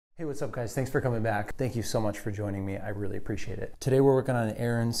Hey, what's up guys? Thanks for coming back. Thank you so much for joining me. I really appreciate it. Today we're working on an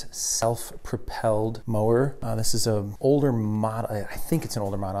Ariens self-propelled mower. This is an older model. I think it's an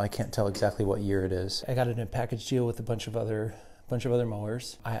older model. I can't tell exactly what year it is. I got it in a package deal with a bunch of other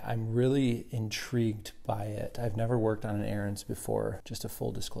mowers. I'm really intrigued by it. I've never worked on an Ariens before, just a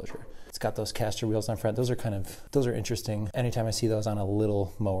full disclosure. It's got those caster wheels on front. Those are interesting. Anytime I see those on a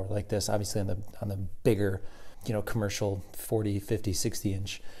little mower like this, obviously on the bigger, you know, commercial 40, 50, 60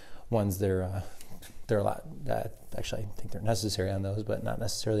 inch ones, they're a lot. Actually, I think they're necessary on those, but not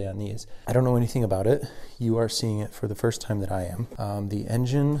necessarily on these. I don't know anything about it. You are seeing it for the first time that I am. The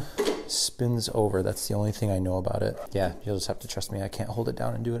engine spins over. That's the only thing I know about it. Yeah, you'll just have to trust me. I can't hold it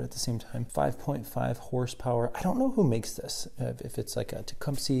down and do it at the same time. 5.5 horsepower. I don't know who makes this. If it's like a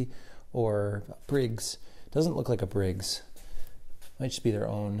Tecumseh or a Briggs. It doesn't look like a Briggs. Might just be their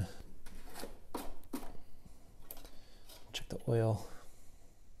own. Check the oil.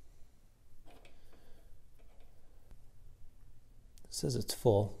 It says it's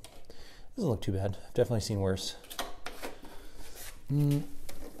full. Doesn't look too bad. I've definitely seen worse.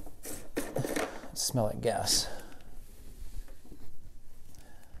 Smell like gas.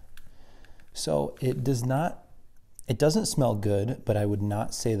 So it doesn't smell good, but I would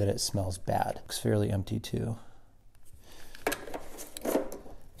not say that it smells bad. Looks fairly empty too.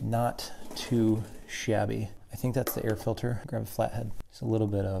 Not too shabby. I think that's the air filter. Grab a flathead. There's a little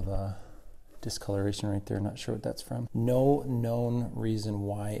bit of discoloration right there. Not sure what that's from. No known reason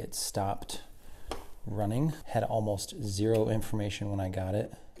why it stopped running. Had almost zero information when I got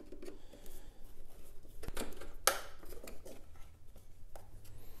it.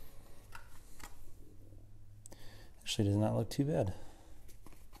 Actually does not look too bad.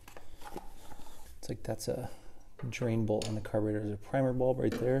 It's like that's a drain bolt on the carburetor. There's a primer bulb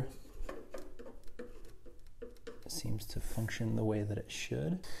right there. Seems to function the way that it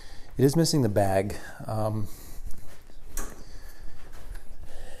should. It is missing the bag. It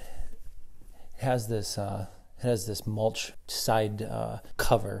has this mulch side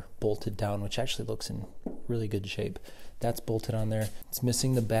cover bolted down, which actually looks in really good shape. That's bolted on there. It's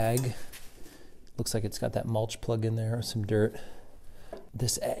missing the bag. Looks like it's got that mulch plug in there, some dirt.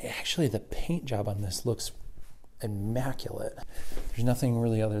 This actually, the paint job on this looks immaculate. There's nothing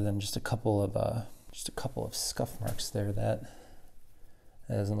really other than just a couple of scuff marks there. That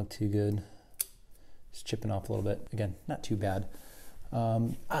doesn't look too good. It's chipping off a little bit. Again, not too bad.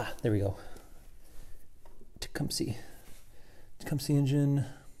 There we go. Tecumseh engine.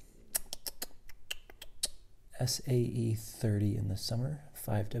 SAE 30 in the summer,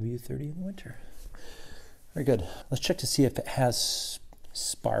 5W30 in the winter. Very good. Let's check to see if it has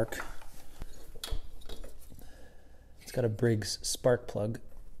spark. It's got a Briggs spark plug,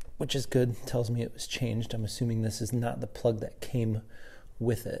 which is good. Tells me it was changed. I'm assuming this is not the plug that came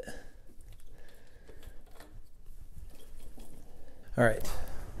with it. All right.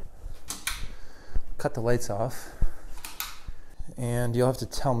 Cut the lights off. And you'll have to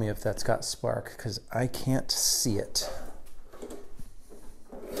tell me if that's got spark, because I can't see it.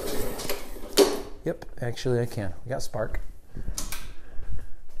 Yep, actually I can. We got spark.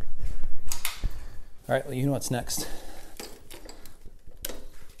 All right, well, you know what's next.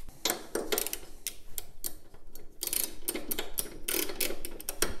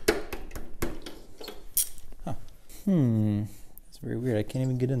 Huh. That's very weird. I can't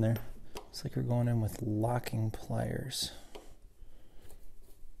even get in there. Looks like we're going in with locking pliers.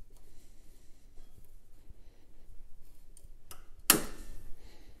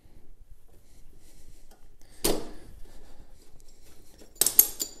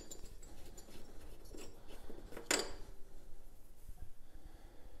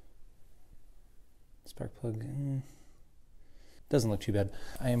 Spark plug. Doesn't look too bad.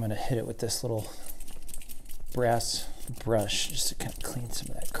 I am going to hit it with this little brass brush just to kind of clean some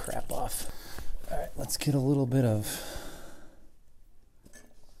of that crap off. All right, let's get a little bit of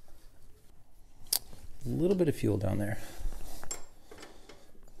fuel down there.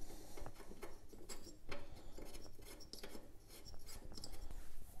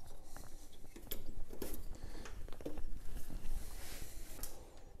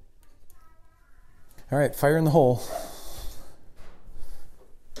 All right, fire in the hole.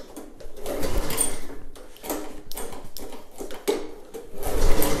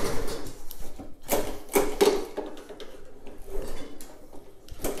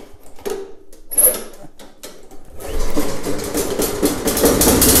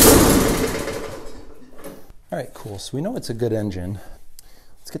 All right, cool. So we know it's a good engine.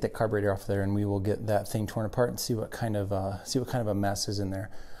 Let's get that carburetor off there, and we will get that thing torn apart and see what kind of a mess is in there.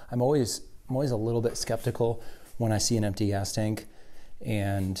 I'm always a little bit skeptical when I see an empty gas tank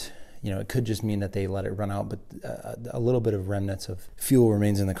and it could just mean that they let it run out, but a little bit of remnants of fuel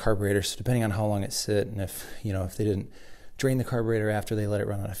remains in the carburetor. So depending on how long it sit, and if they didn't drain the carburetor after they let it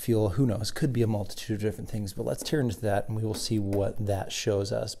run out of fuel, who knows? Could be a multitude of different things. But let's tear into that, and we will see what that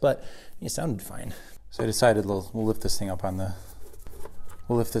shows us. But it sounded fine. So I decided we'll lift this thing up on the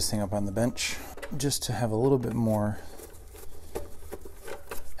bench just to have a little bit more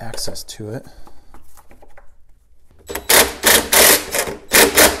access to it.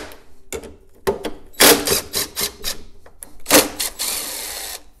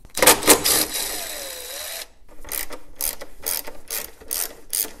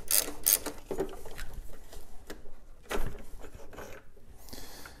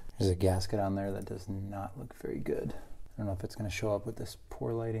 There's a gasket on there that does not look very good. I don't know if it's going to show up with this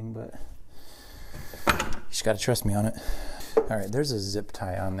poor lighting, but you just got to trust me on it. All right, there's a zip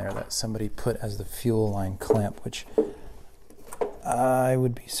tie on there that somebody put as the fuel line clamp, which I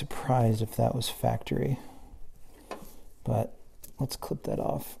would be surprised if that was factory. But let's clip that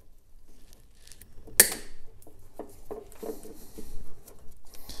off.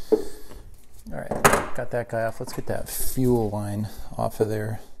 All right, got that guy off. Let's get that fuel line off of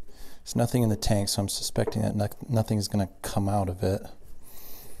there. There's nothing in the tank, so I'm suspecting that nothing's going to come out of it.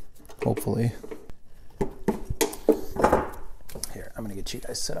 Hopefully. Here, I'm going to get you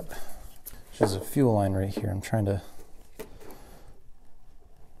guys set up. There's a fuel line right here. I'm trying to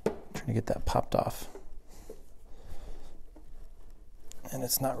get that popped off. And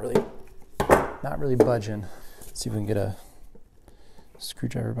it's not really budging. Let's see if we can get a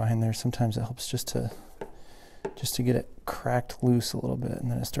screwdriver behind there. Sometimes it helps just to get it cracked loose a little bit, and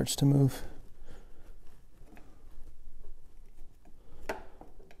then it starts to move.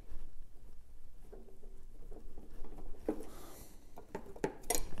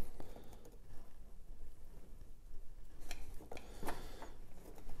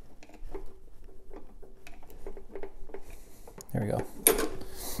 There we go.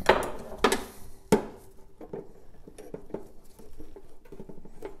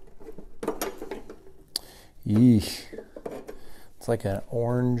 Yeesh. It's like an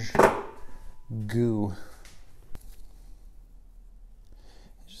orange goo.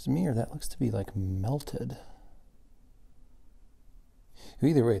 It's just me, or that looks to be like melted.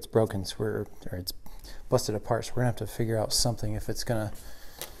 Either way, it's broken, so or it's busted apart, so we're gonna have to figure out something, if it's gonna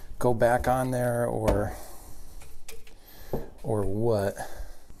go back on there or what.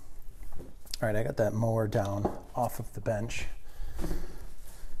 All right, I got that mower down off of the bench.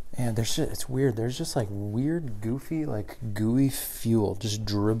 And it's weird. There's just like weird, goofy, like gooey fuel just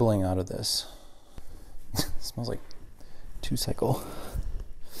dribbling out of this. It smells like 2-cycle.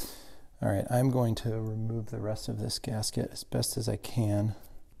 All right, I'm going to remove the rest of this gasket as best as I can.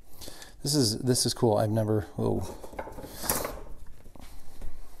 This is cool. I've never. Whoa.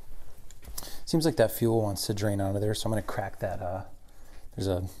 Seems like that fuel wants to drain out of there, so I'm going to crack that. There's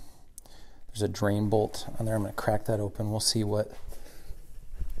a drain bolt on there. I'm going to crack that open. We'll see what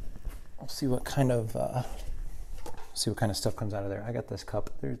kind of stuff comes out of there. I got this cup.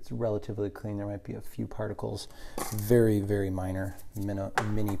 It's relatively clean. There might be a few particles, very, very minor,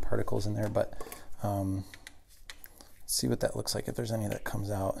 mini particles in there, but let's see what that looks like, if there's any that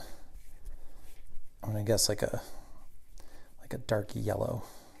comes out. I'm gonna guess like a dark yellow.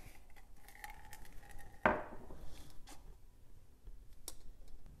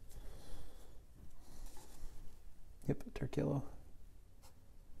 Yep, dark yellow.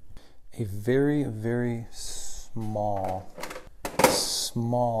 A very, very small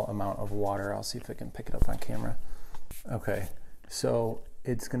amount of water. I'll see if I can pick it up on camera. Okay, so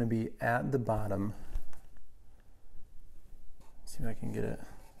it's going to be at the bottom. Let's see if I can get it.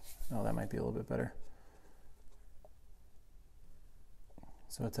 Oh, that might be a little bit better.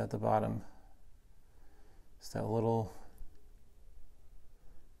 So it's at the bottom. It's that little,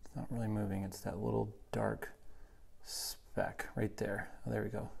 it's not really moving. It's that little dark speck right there. Oh, there we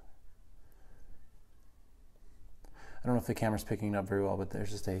go. I don't know if the camera's picking it up very well, but there's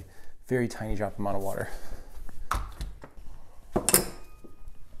just a very tiny drop amount of water.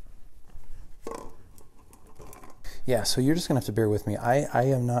 Yeah, so you're just gonna have to bear with me. I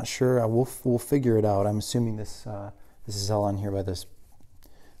am not sure. We'll figure it out. I'm assuming this is all on here by this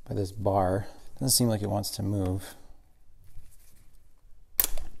bar. Doesn't seem like it wants to move.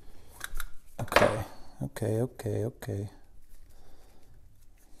 Okay.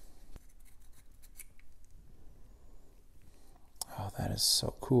 Oh, that is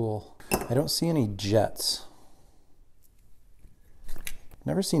so cool. I don't see any jets.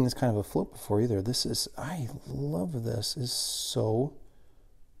 Never seen this kind of a float before either. I love this. It's so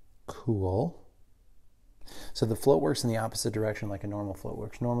cool. So the float works in the opposite direction like a normal float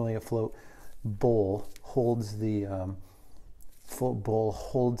works. Normally a float bowl holds the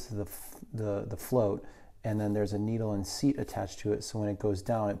float, and then there's a needle and seat attached to it, so when it goes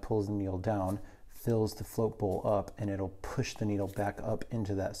down, it pulls the needle down, fills the float bowl up, and it'll push the needle back up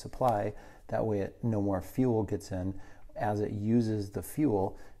into that supply. That way no more fuel gets in. As it uses the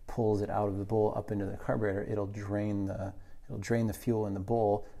fuel, pulls it out of the bowl up into the carburetor, it'll drain the fuel in the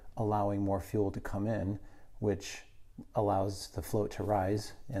bowl, allowing more fuel to come in, which allows the float to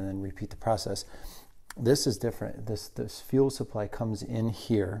rise, and then repeat the process. This is different. This fuel supply comes in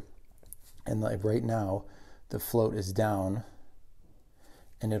here, and like right now the float is down,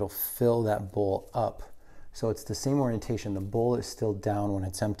 and it'll fill that bowl up. So it's the same orientation. The bowl is still down when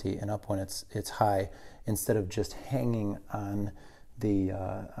it's empty and up when it's high. Instead of just hanging on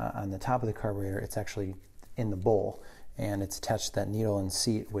the top of the carburetor, it's actually in the bowl, and it's attached to that needle and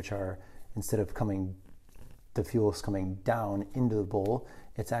seat, which are, instead of the fuel is coming down into the bowl,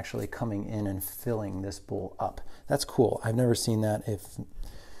 it's actually coming in and filling this bowl up. That's cool. I've never seen that.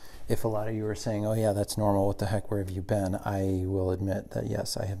 If a lot of you are saying, oh yeah, that's normal, what the heck, where have you been? I will admit that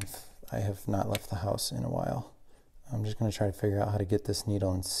yes, I have not left the house in a while. I'm just going to try to figure out how to get this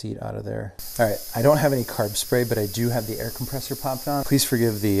needle and seat out of there. All right, I don't have any carb spray, but I do have the air compressor popped on. Please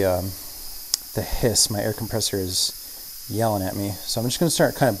forgive the hiss. My air compressor is yelling at me. So I'm just going to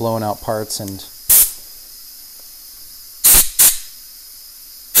start kind of blowing out parts, and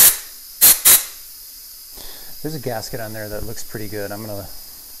there's a gasket on there that looks pretty good. I'm going to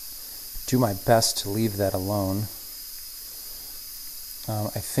do my best to leave that alone.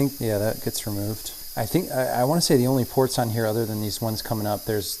 I think, yeah, that gets removed. I think, I want to say the only ports on here other than these ones coming up,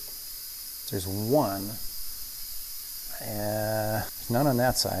 there's one. There's none on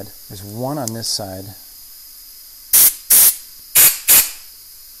that side. There's one on this side.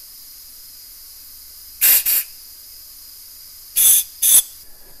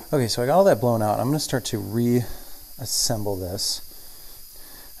 Okay, so I got all that blown out. I'm going to start to reassemble this.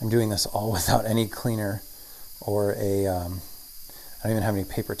 I'm doing this all without any cleaner or I don't even have any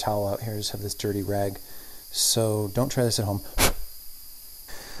paper towel out here. I just have this dirty rag. So don't try this at home.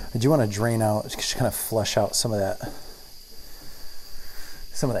 I do want to drain out, just kind of flush out some of that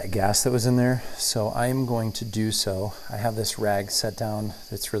gas that was in there. So I'm going to do so. I have this rag set down.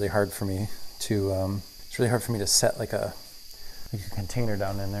 It's really hard for me to set like a container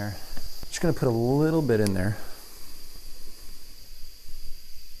down in there. Just going to put a little bit in there.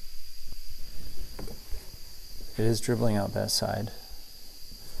 It is dribbling out that side.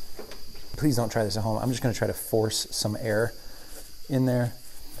 Please don't try this at home. I'm just going to try to force some air in there.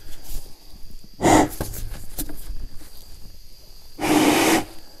 All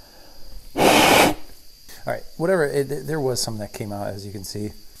right, whatever, there was some that came out, as you can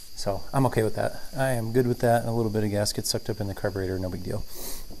see. So I'm okay with that. I am good with that. A little bit of gas gets sucked up in the carburetor, no big deal.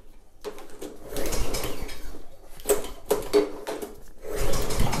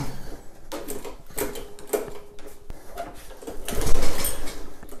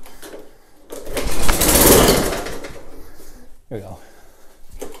 There we go.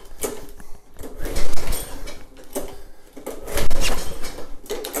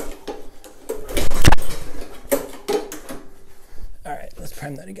 All right, let's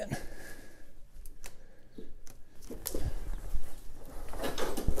prime that again.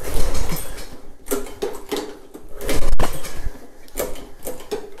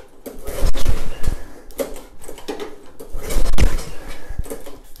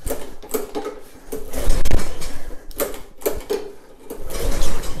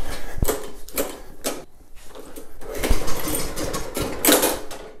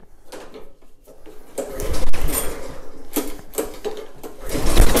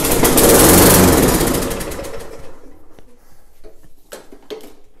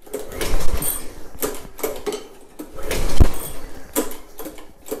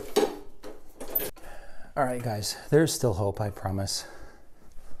 All right, guys, there's still hope, I promise.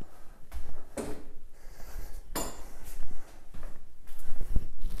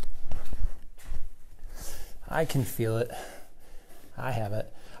 I can feel it. I have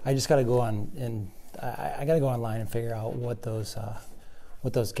it. I just got to go on and I got to go online and figure out what those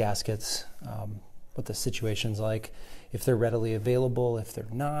gaskets, what the situation's like, if they're readily available, if they're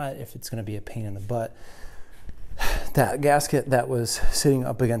not, if it's going to be a pain in the butt. That gasket that was sitting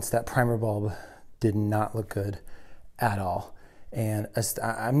up against that primer bulb did not look good at all. And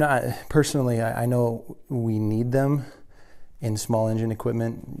I'm not, personally, I know we need them in small engine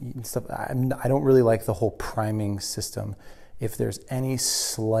equipment and stuff. I don't really like the whole priming system If there's any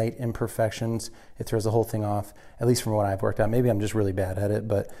slight imperfections, it throws the whole thing off, at least from what I've worked out. Maybe I'm just really bad at it,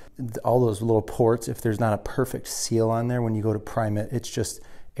 but all those little ports, if there's not a perfect seal on there when you go to prime it, it's just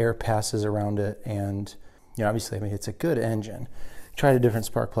air passes around it. And, you know, obviously, I mean, it's a good engine. Tried a different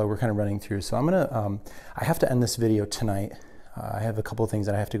spark plug we're kind of running through. So I'm gonna, I have to end this video tonight. I have a couple of things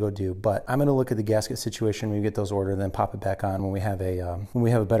that I have to go do, but I'm gonna look at the gasket situation when we get those ordered, and then pop it back on when we have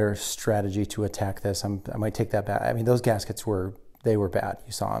a better strategy to attack this. I might take that back. I mean, those gaskets were bad.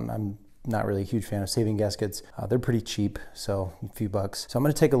 You saw them. I'm not really a huge fan of saving gaskets. They're pretty cheap, so a few bucks. So I'm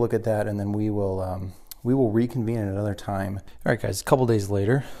gonna take a look at that, and then we will reconvene at another time. All right, guys, a couple days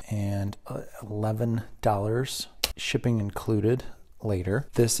later, and $11 shipping included. Later.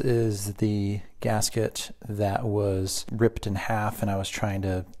 This is the gasket that was ripped in half, and I was trying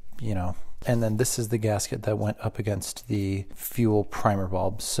to, you know, and then this is the gasket that went up against the fuel primer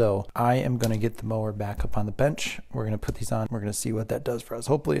bulb. So I am going to get the mower back up on the bench. We're going to put these on. We're going to see what that does for us.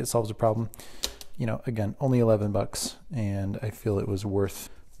 Hopefully it solves the problem. You know, again, only 11 bucks, and I feel it was worth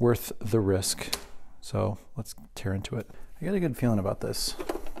the risk. So let's tear into it. I got a good feeling about this.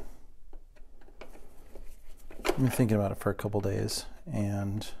 I've been thinking about it for a couple days,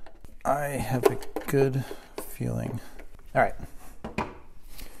 and I have a good feeling. All right.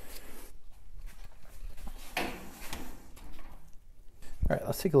 All right,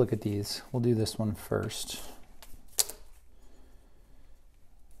 let's take a look at these. We'll do this one first.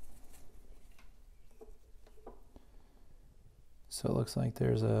 So it looks like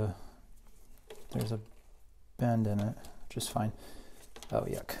there's a bend in it, just fine. Oh,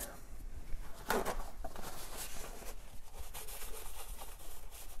 yuck.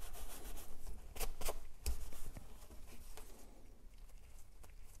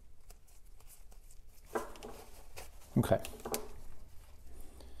 Okay.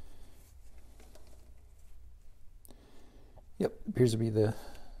 Yep, appears to be the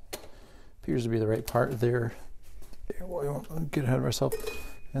right part there. Well, we won't get ahead of ourselves.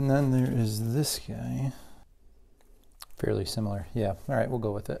 And then there is this guy. Fairly similar. Yeah. All right, we'll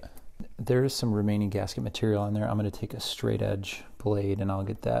go with it. There is some remaining gasket material on there. I'm going to take a straight edge blade, and I'll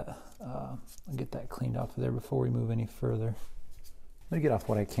get that cleaned off of there before we move any further. I'm going to get off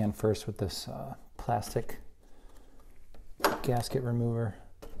what I can first with this plastic gasket remover.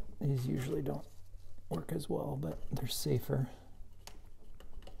 These usually don't work as well, but they're safer.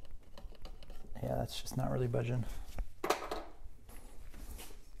 Yeah, that's just not really budging.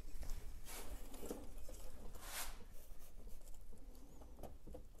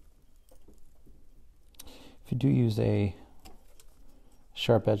 If you do use a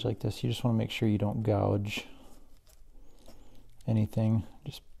sharp edge like this, you just want to make sure you don't gouge anything.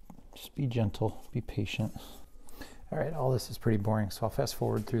 Just be gentle, be patient. All right, all this is pretty boring, so I'll fast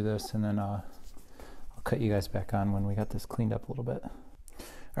forward through this, and then I'll cut you guys back on when we got this cleaned up a little bit.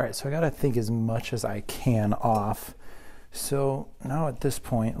 All right, so I gotta think as much as I can off. So now at this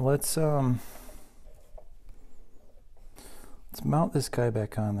point, let's mount this guy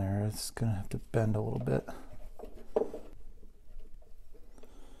back on there. It's gonna have to bend a little bit.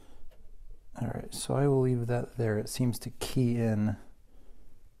 All right, so I will leave that there. It seems to key in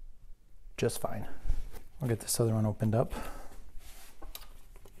just fine. I'll get this other one opened up.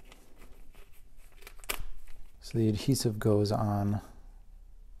 So the adhesive goes on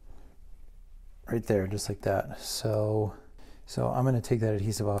right there, just like that. So I'm going to take that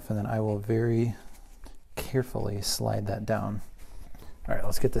adhesive off, and then I will very carefully slide that down. All right,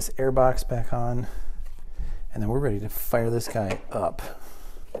 let's get this air box back on, and then we're ready to fire this guy up.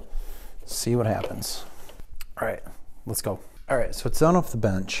 See what happens. All right, let's go. All right, so it's down off the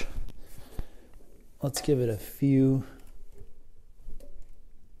bench. Let's give it a few.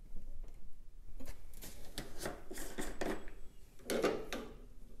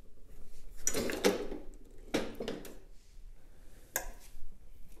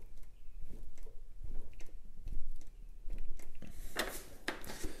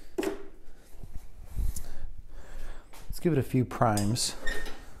 Let's give it a few primes.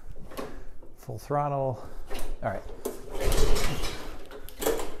 Full throttle. All right.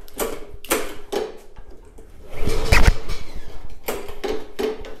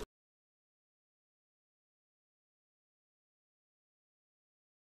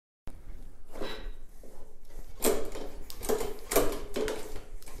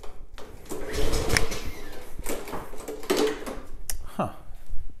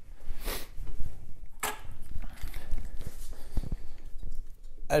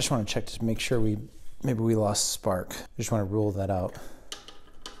 I just want to check to make sure maybe we lost spark. I just want to rule that out.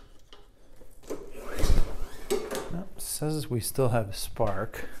 Nope, says we still have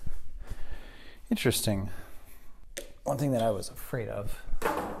spark. Interesting. one thing that I was afraid of,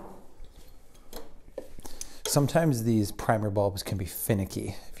 sometimes these primer bulbs can be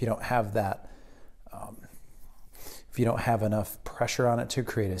finicky. If you don't have that, if you don't have enough pressure on it to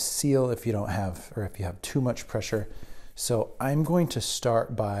create a seal, if you have too much pressure. So I'm going to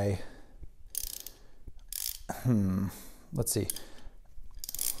start by, let's see.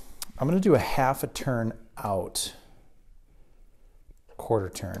 I'm going to do a half a turn out, quarter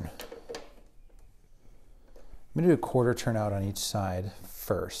turn. I'm going to do a quarter turn out on each side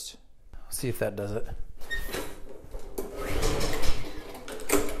first. See if that does it.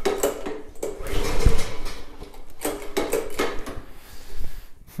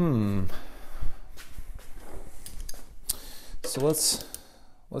 So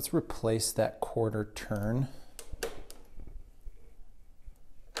let's replace that quarter turn.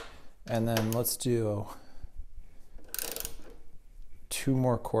 And then let's do 2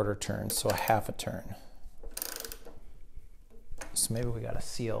 more quarter turns, so a half a turn. So maybe we got a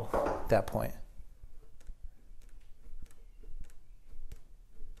seal at that point.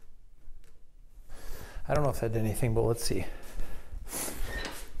 I don't know if that did anything, but let's see.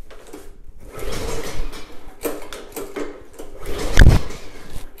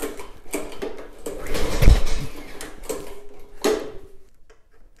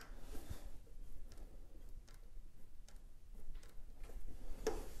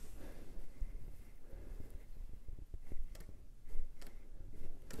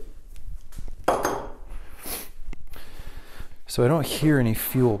 So I don't hear any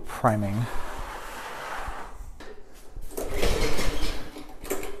fuel priming.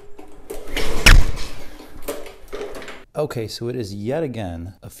 Okay, so it is yet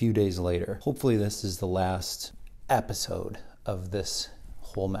again a few days later. Hopefully this is the last episode of this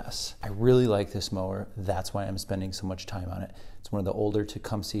whole mess. I really like this mower. That's why I'm spending so much time on it. It's one of the older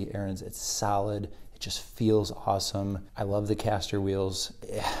Tecumseh Ariens. It's solid. It just feels awesome. I love the caster wheels.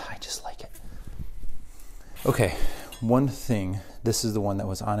 I just like it. Okay. One thing, this is the one that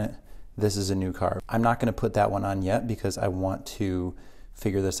was on it. This is a new carb. I'm not gonna put that one on yet because I want to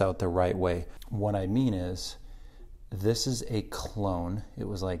figure this out the right way. What I mean is, this is a clone. It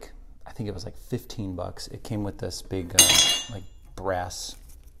was like, I think it was like 15 bucks. It came with this big like brass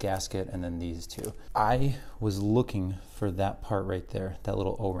gasket and then these two. I was looking for that part right there, that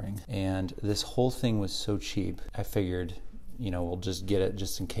little O-ring. And this whole thing was so cheap, I figured, we'll just get it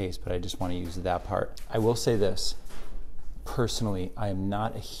just in case, but I just wanna use that part. I will say this. Personally, I am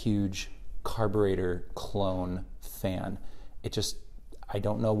not a huge carburetor clone fan. I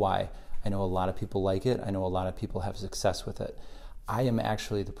don't know why. I know a lot of people like it. I know a lot of people have success with it. I am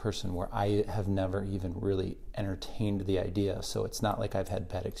actually the person where I have never even really entertained the idea, so it's not like I've had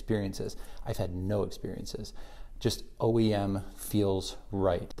bad experiences. I've had no experiences. Just OEM feels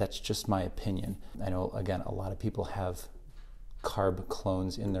right. That's just my opinion. I know, again, a lot of people have carb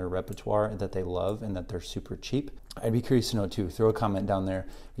clones in their repertoire that they love and that they're super cheap. I'd be curious to know too. Throw a comment down there. Are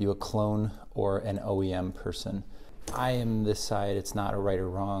you a clone or an OEM person? I am this side. It's not a right or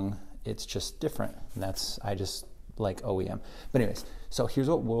wrong. It's just different. And I just like OEM. But anyways, so here's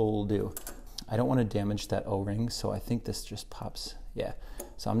what we'll do. I don't want to damage that O-ring, so I think this just pops. Yeah.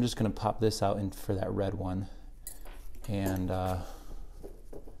 So I'm just going to pop this out for that red one. And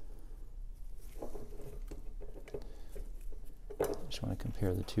just want to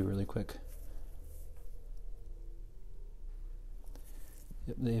compare the two really quick.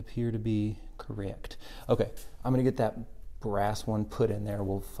 Yep, they appear to be correct. Okay, I'm going to get that brass one put in there.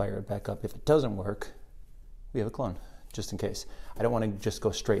 We'll fire it back up. If it doesn't work, we have a clone, just in case. I don't want to just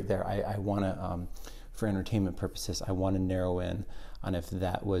go straight there. I want to, for entertainment purposes, I want to narrow in on if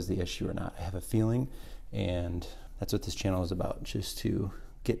that was the issue or not. I have a feeling, and that's what this channel is about, just to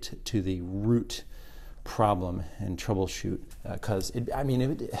get to the root problem and troubleshoot, because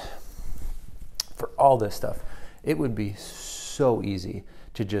for all this stuff, it would be so easy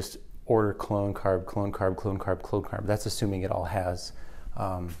to just order clone carb, clone carb, clone carb, clone carb. That's assuming it all has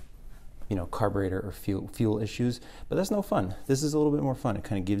carburetor or fuel issues, but that's no fun. This is a little bit more fun. It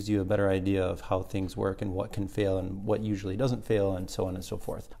kind of gives you a better idea of how things work and what can fail and what usually doesn't fail, and so on and so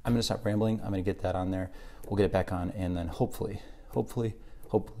forth. I'm going to stop rambling. I'm going to get that on there. We'll get it back on, and then hopefully,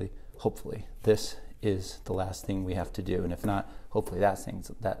 this is the last thing we have to do. And if not, hopefully that's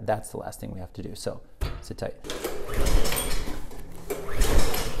the last thing we have to do. So sit tight.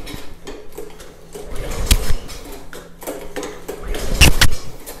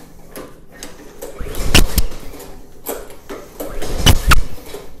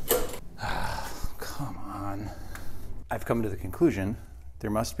 Come on. I've come to the conclusion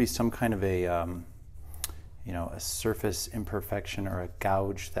there must be some kind of a you know, a surface imperfection or a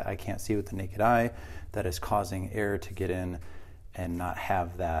gouge that I can't see with the naked eye that is causing air to get in and not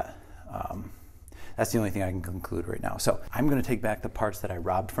have that. That's the only thing I can conclude right now. So I'm going to take back the parts that I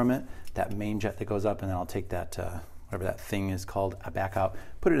robbed from it, that main jet that goes up, and then I'll take that, whatever that thing is called, back out,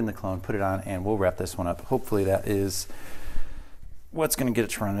 put it in the clone, put it on, and we'll wrap this one up. Hopefully that is what's going to get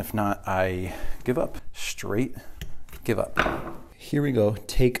it to run. If not, I give up. Straight give up. Here we go.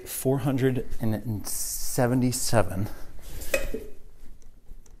 Take 477.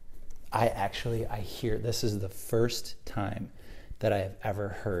 I hear, this is the first time that I have ever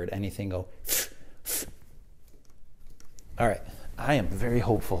heard anything go. All right, I am very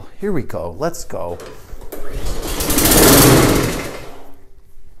hopeful. Here we go. Let's go.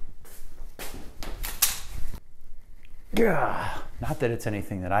 Yeah. Not that it's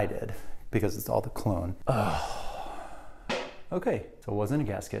anything that I did, because it's all the clone. Oh. Okay, so it wasn't a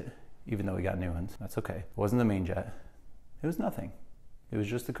gasket, even though we got new ones. That's okay. It wasn't the main jet. It was nothing. It was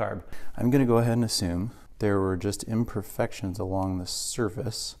just the carb. I'm gonna go ahead and assume there were just imperfections along the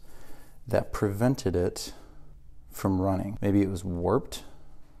surface that prevented it from running. Maybe it was warped.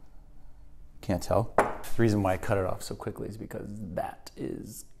 Can't tell. The reason why I cut it off so quickly is because that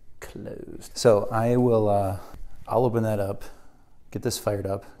is closed. So I will, I'll open that up, get this fired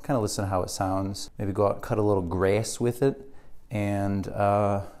up, kind of listen to how it sounds, maybe go out and cut a little grass with it, and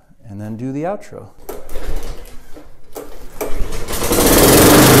then do the outro.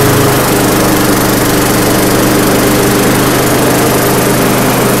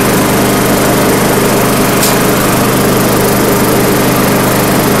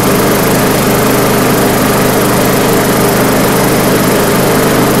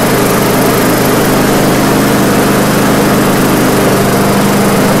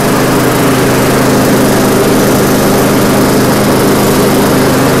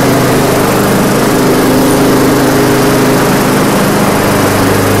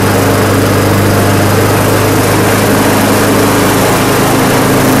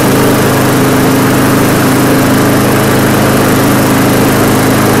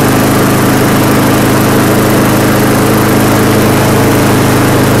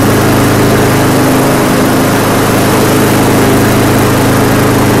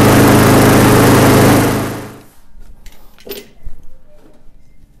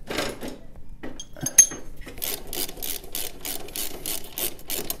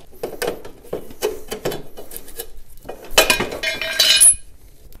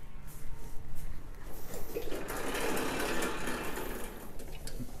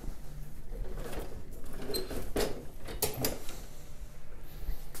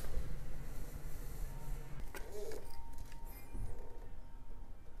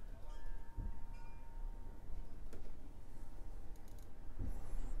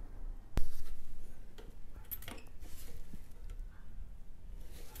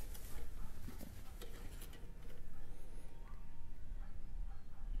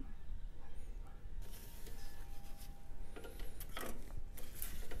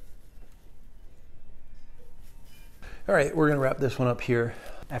 All right, we're gonna wrap this one up here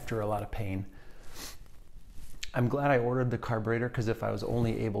after a lot of pain. I'm glad I ordered the carburetor, because if I was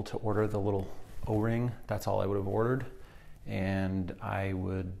only able to order the little O-ring, that's all I would have ordered, and I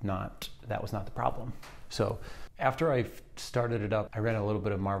would not, that was not the problem. So after I started it up, I ran a little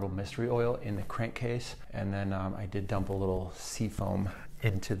bit of Marble Mystery Oil in the crankcase, and then I did dump a little seafoam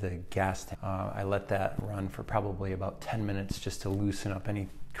into the gas tank. I let that run for probably about 10 minutes just to loosen up any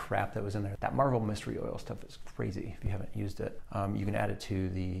crap that was in there. That Marble Mystery Oil stuff is crazy if you haven't used it. You can add it to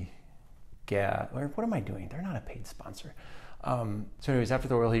the gas, or what am I doing? They're not a paid sponsor. So anyways, after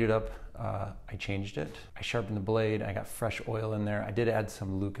the oil heated up, I changed it. I sharpened the blade. I got fresh oil in there. I did add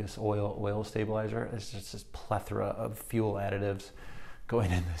some Lucas oil stabilizer. It's just this plethora of fuel additives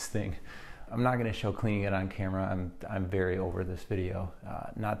going in this thing. I'm not going to show cleaning it on camera. I'm very over this video.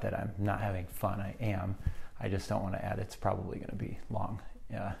 Not that I'm not having fun. I am. I just don't want to add. It's probably going to be long.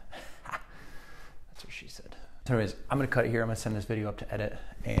 Yeah, that's what she said. So anyways, I'm gonna cut it here. I'm gonna send this video up to edit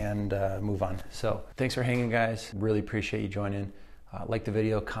and move on. So thanks for hanging, guys. Really appreciate you joining. Like the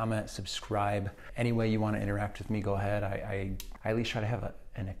video, comment, subscribe. Any way you want to interact with me, go ahead. I at least try to have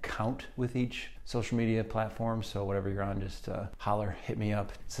an account with each social media platform. So whatever you're on, just holler, hit me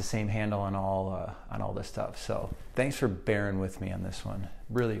up. It's the same handle on all this stuff. So thanks for bearing with me on this one.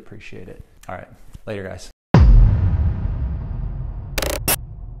 Really appreciate it. All right, later, guys.